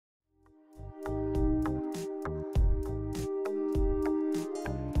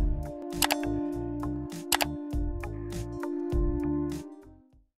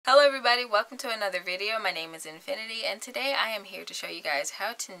everybody, welcome to another video. My name is Infiniti and today I am here to show you guys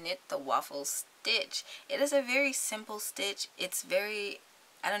how to knit the waffle stitch. It is a very simple stitch. It's very,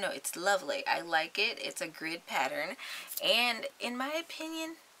 it's lovely. I like it. It's a grid pattern and in my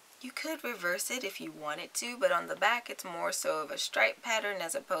opinion you could reverse it if you wanted to, but on the back it's more so of a stripe pattern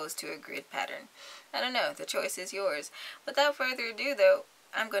as opposed to a grid pattern. I don't know, the choice is yours. Without further ado though,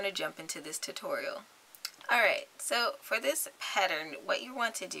 I'm going to jump into this tutorial. Alright, so for this pattern, what you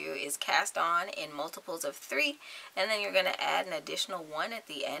want to do is cast on in multiples of 3, and then you're going to add an additional 1 at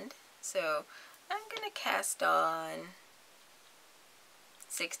the end. So I'm going to cast on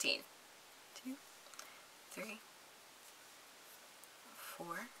 16. 2, 3, 4.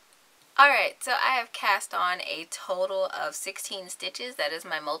 Alright, so I have cast on a total of 16 stitches. That is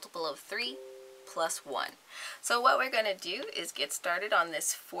my multiple of 3 plus 1. So what we're going to do is get started on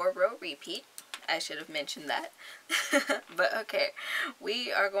this 4-row repeat. I should have mentioned that. But okay,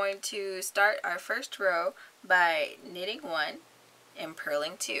 we are going to start our first row by knitting 1 and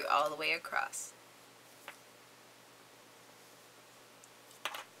purling 2 all the way across.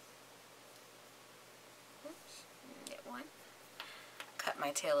 Oops, knit 1. Cut my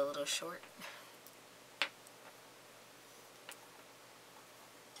tail a little short.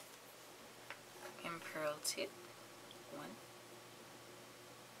 And purl 2. 1.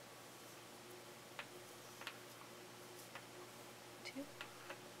 2.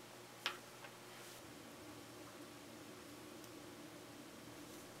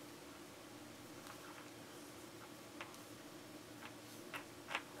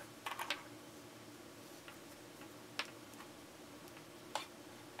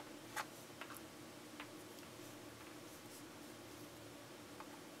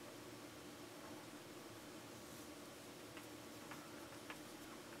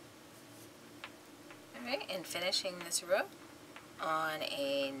 Alright, and finishing this row on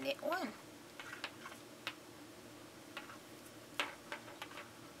a knit 1.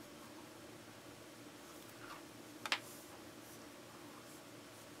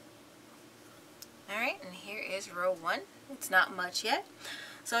 Alright, and here is row 1. It's not much yet.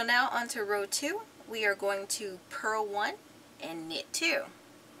 So now onto row 2. We are going to purl 1 and knit 2.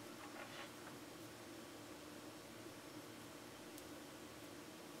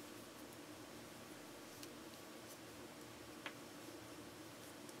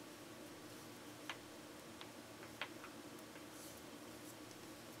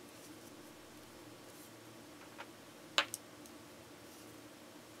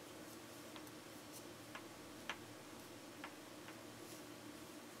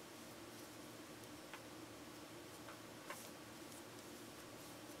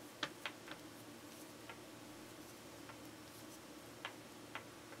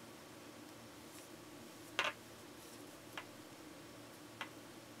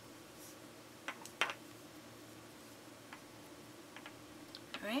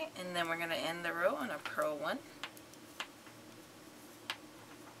 Alright, and then we're going to end the row on a purl 1.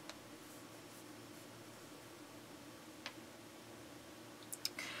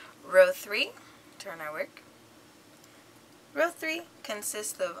 Row 3, turn our work. Row 3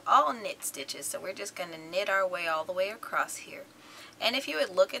 consists of all knit stitches, so we're just going to knit our way all the way across here. And if you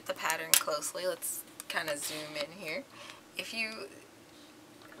would look at the pattern closely, let's kind of zoom in here. If you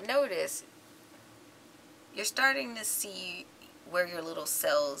notice, you're starting to see where your little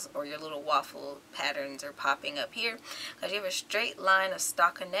cells or your little waffle patterns are popping up here, because you have a straight line of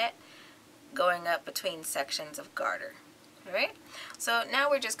stockinette going up between sections of garter. Alright, so now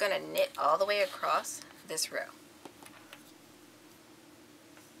we're just going to knit all the way across this row.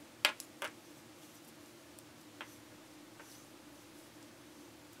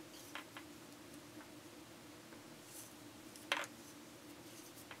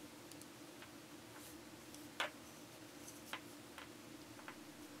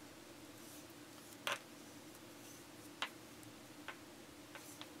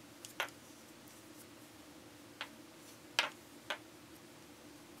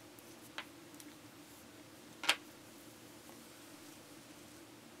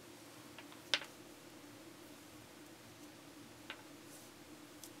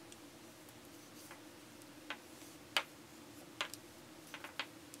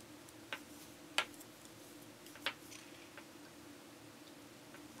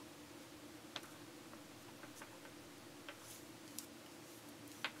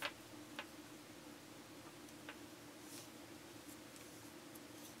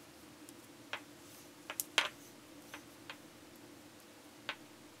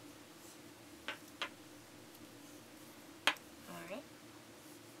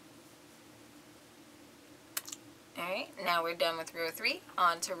 Alright, now we're done with row 3.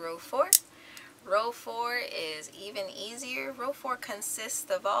 On to row 4. Row 4 is even easier. Row 4 consists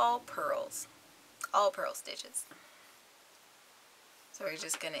of all pearl stitches. So we're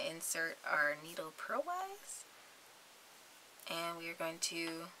just going to insert our needle purlwise, and we're going to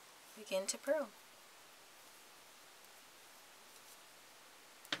begin to purl.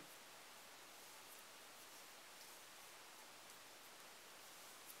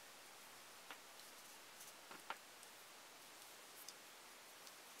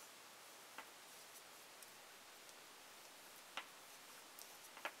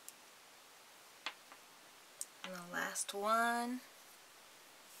 And the last one.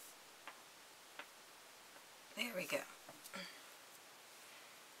 There we go.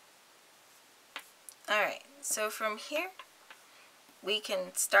 Alright, so from here we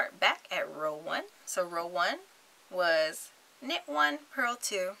can start back at row 1. So row 1 was knit 1, purl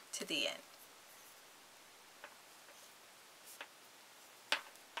 2 to the end.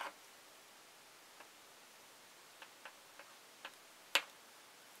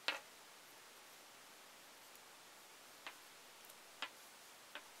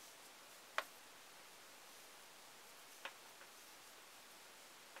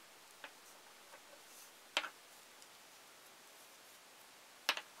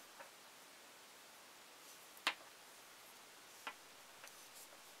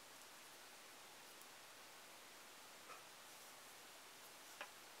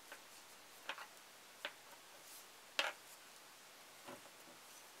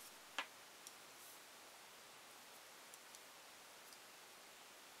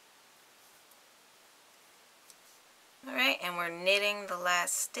 Alright, and we're knitting the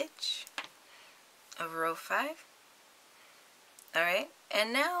last stitch of row 5. Alright,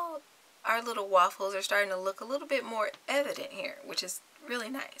 and now our little waffles are starting to look a little bit more evident here, which is really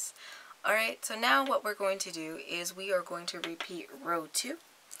nice. Alright, so now what we're going to do is we are going to repeat row 2,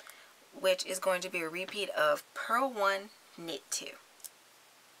 which is going to be a repeat of purl 1, knit 2.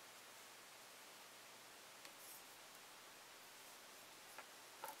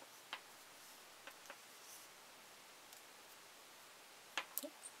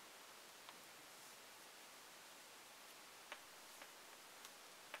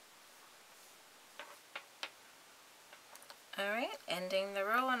 Alright, ending the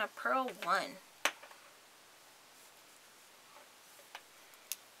row on a purl 1.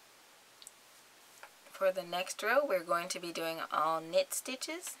 For the next row, we're going to be doing all knit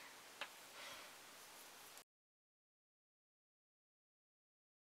stitches.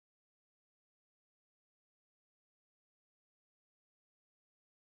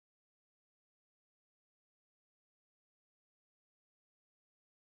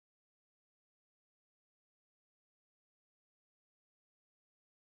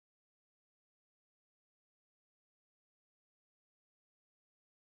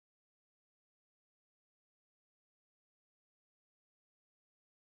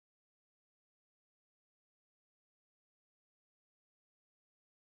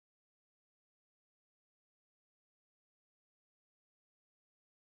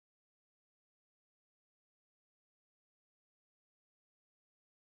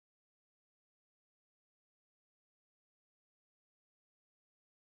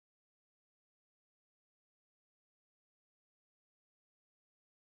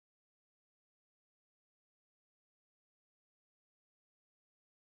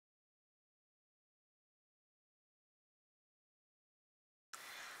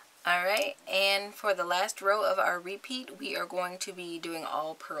 Alright, and for the last row of our repeat, we are going to be doing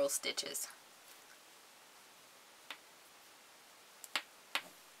all purl stitches.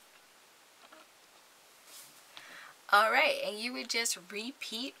 Alright, and you would just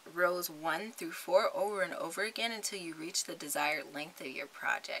repeat rows 1 through 4 over and over again until you reach the desired length of your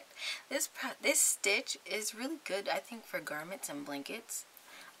project. This stitch is really good, I think, for garments and blankets.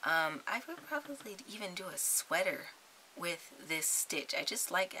 I would probably even do a sweater with this stitch. I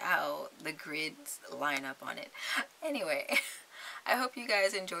just like how the grids line up on it. Anyway, I hope you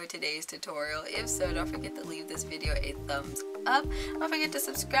guys enjoyed today's tutorial. If so, don't forget to leave this video a thumbs up. Don't forget to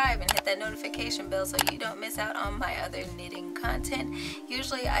subscribe and hit that notification bell so you don't miss out on my other knitting content.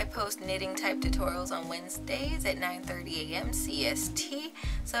 Usually I post knitting type tutorials on Wednesdays at 9:30 a.m. CST,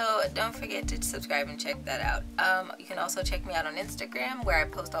 so don't forget to subscribe and check that out. You can also check me out on Instagram, where I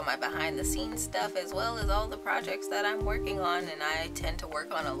post all my behind the scenes stuff as well as all the projects that I'm working on, and I tend to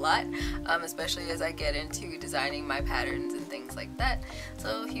work on a lot, especially as I get into designing my patterns and things like that.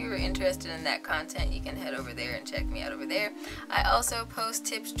 So if you're interested in that content, you can head over there and check me out over there. I also post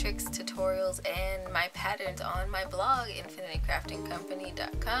tips, tricks, tutorials, and my patterns on my blog,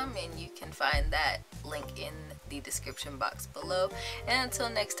 InfinitiCraftingCompany.com, and you can find that link in the description box below. And until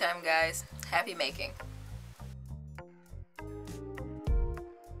next time guys, happy making.